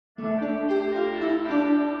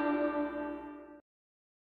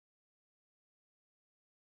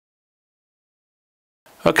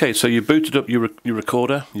Okay, so you booted up your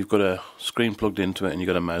recorder, you've got a screen plugged into it and you've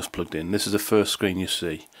got a mouse plugged in. This is the first screen you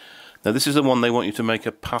see. Now this is the one they want you to make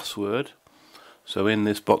a password. So in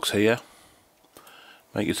this box here,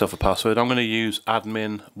 make yourself a password. I'm going to use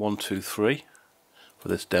admin123 for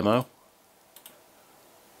this demo.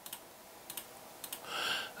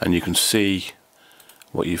 And you can see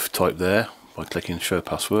what you've typed there by clicking show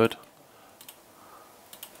password.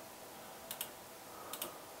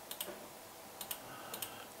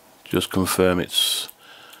 Just confirm it's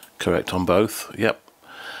correct on both. Yep.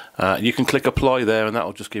 You can click apply there and that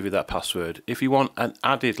will just give you that password. If you want an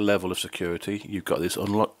added level of security, you've got this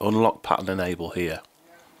unlock pattern enable here.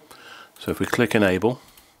 So if we click enable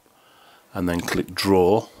and then click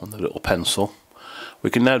draw on the little pencil, we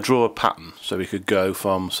can now draw a pattern. So we could go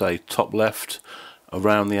from, say, top left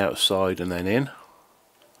around the outside and then in.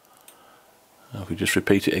 If we just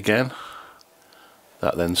repeat it again,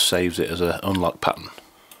 that then saves it as an unlock pattern.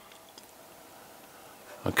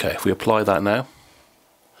 Okay, if we apply that now,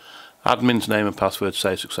 admin's name and password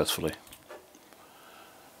saved successfully.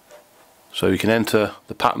 So you can enter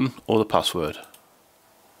the pattern or the password.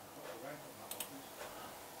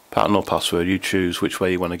 Pattern or password, you choose which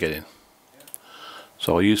way you want to get in.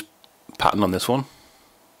 So I'll use pattern on this one.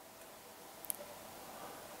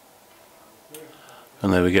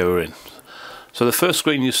 And there we go, we're in. So the first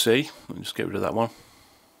screen you see, let me just get rid of that one,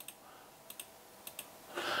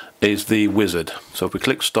 is the wizard. So if we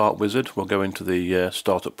click start wizard, we'll go into the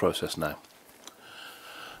startup process now.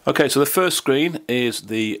 Okay, so the first screen is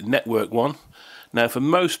the network one. Now for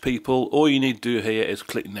most people, all you need to do here is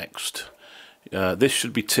click next. This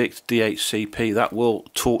should be ticked DHCP. That will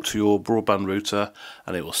talk to your broadband router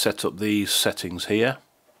and it will set up these settings here.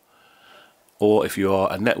 Or if you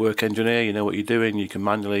are a network engineer, you know what you're doing, you can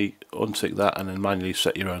manually untick that and then manually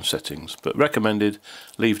set your own settings. But recommended,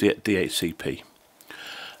 leave the DHCP.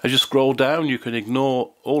 As you scroll down, you can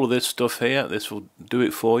ignore all of this stuff here. This will do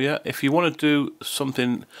it for you. If you want to do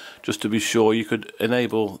something just to be sure, you could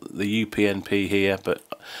enable the UPnP here, but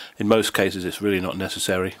in most cases it's really not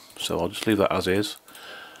necessary. So I'll just leave that as is.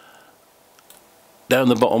 Down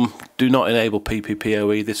the bottom, do not enable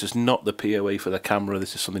PPPoE. This is not the PoE for the camera.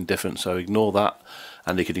 This is something different, so ignore that.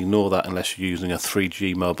 And you can ignore that unless you're using a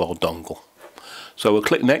 3G mobile dongle. So we'll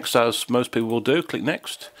click next, as most people will do. Click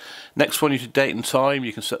next. Next one is your date and time.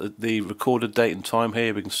 You can set the recorded date and time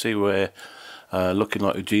here. We can see we're looking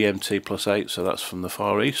like a GMT +8, so that's from the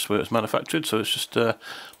Far East where it's manufactured. So it's just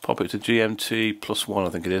pop it to GMT +1, I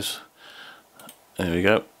think it is. There we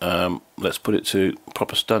go. Let's put it to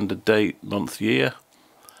proper standard date, month, year,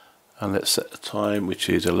 and let's set the time, which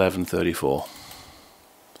is 11:34.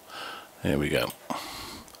 There we go.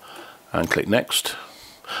 And click next.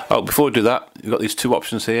 Oh, before we do that, you've got these two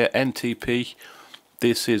options here. NTP.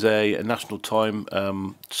 This is a national time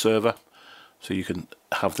server, so you can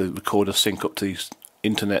have the recorder sync up to these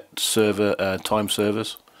internet server time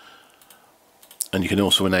servers, and you can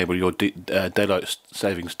also enable your daylight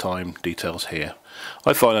savings time details here.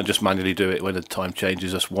 I find I just manually do it when the time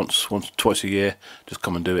changes, just twice a year. Just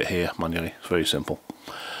come and do it here manually. It's very simple.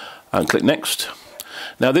 And click next.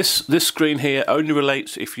 Now this screen here only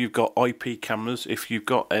relates if you've got IP cameras. If you've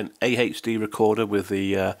got an AHD recorder with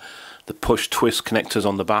the push twist connectors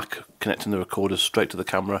on the back connecting the recorder straight to the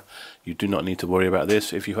camera, you do not need to worry about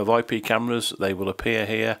this. If you have IP cameras, they will appear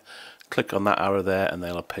here. Click on that arrow there and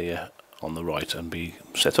they'll appear on the right and be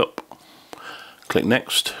set up. Click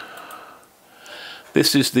next.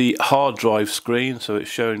 This is the hard drive screen, so it's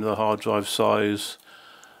showing the hard drive size,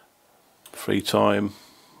 free time,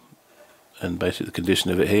 and basically the condition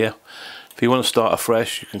of it here. If you want to start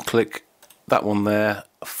afresh, you can click that one there,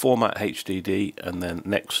 format HDD, and then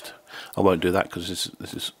next. I won't do that because this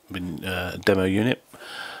has been a demo unit,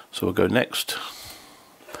 so we'll go next.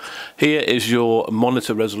 Here is your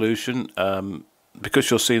monitor resolution. Because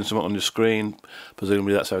you're seeing something on your screen,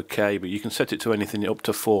 presumably that's okay, but you can set it to anything up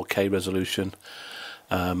to 4K resolution.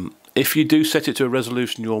 If you do set it to a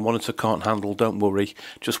resolution your monitor can't handle, don't worry,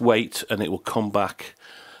 just wait and it will come back.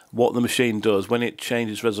 What the machine does when it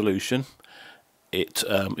changes resolution, it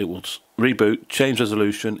will reboot, change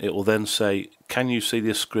resolution. It will then say, can you see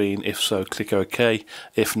this screen? If so, click OK.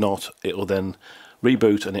 If not, it will then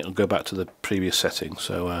reboot and it will go back to the previous setting.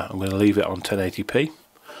 So I'm going to leave it on 1080p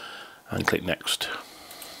and click next.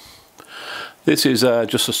 This is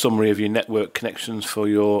just a summary of your network connections for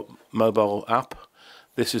your mobile app.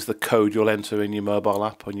 This is the code you'll enter in your mobile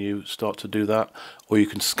app when you start to do that, or you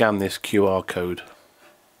can scan this QR code.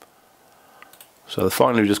 So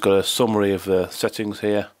finally we've just got a summary of the settings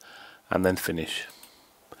here and then finish.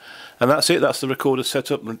 And that's it, that's the recorder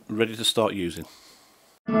set up and ready to start using.